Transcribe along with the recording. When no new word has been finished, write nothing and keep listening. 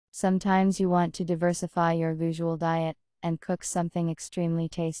Sometimes you want to diversify your usual diet and cook something extremely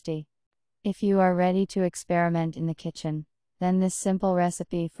tasty. If you are ready to experiment in the kitchen, then this simple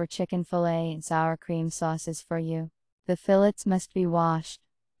recipe for chicken fillet and sour cream sauce is for you. The fillets must be washed,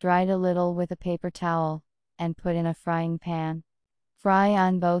 dried a little with a paper towel, and put in a frying pan. Fry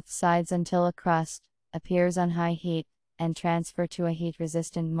on both sides until a crust appears on high heat, and transfer to a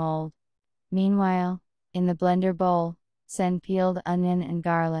heat-resistant mold. Meanwhile, in the blender bowl, send peeled onion and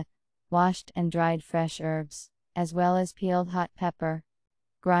garlic, washed and dried fresh herbs, as well as peeled hot pepper.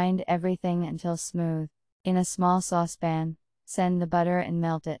 Grind everything until smooth. In a small saucepan, send the butter and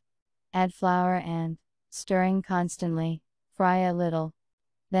melt it. Add flour and, stirring constantly, fry a little.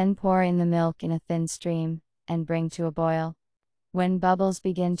 Then pour in the milk in a thin stream, and bring to a boil. When bubbles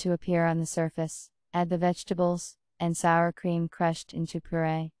begin to appear on the surface, add the vegetables and sour cream crushed into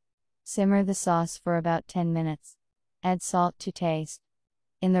puree. Simmer the sauce for about 10 minutes. Add salt to taste.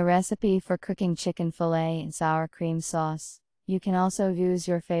 In the recipe for cooking chicken fillet and sour cream sauce, you can also use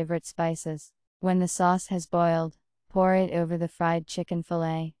your favorite spices. When the sauce has boiled, pour it over the fried chicken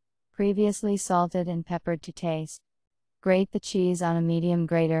fillet, previously salted and peppered to taste. Grate the cheese on a medium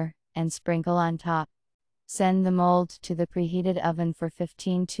grater, and sprinkle on top. Send the mold to the preheated oven for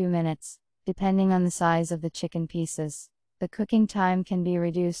 15–20 minutes, depending on the size of the chicken pieces. The cooking time can be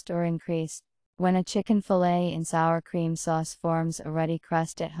reduced or increased. When a chicken fillet in sour cream sauce forms a ruddy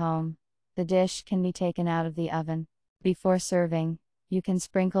crust at home, the dish can be taken out of the oven. Before serving, you can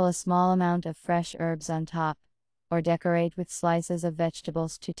sprinkle a small amount of fresh herbs on top, or decorate with slices of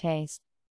vegetables to taste.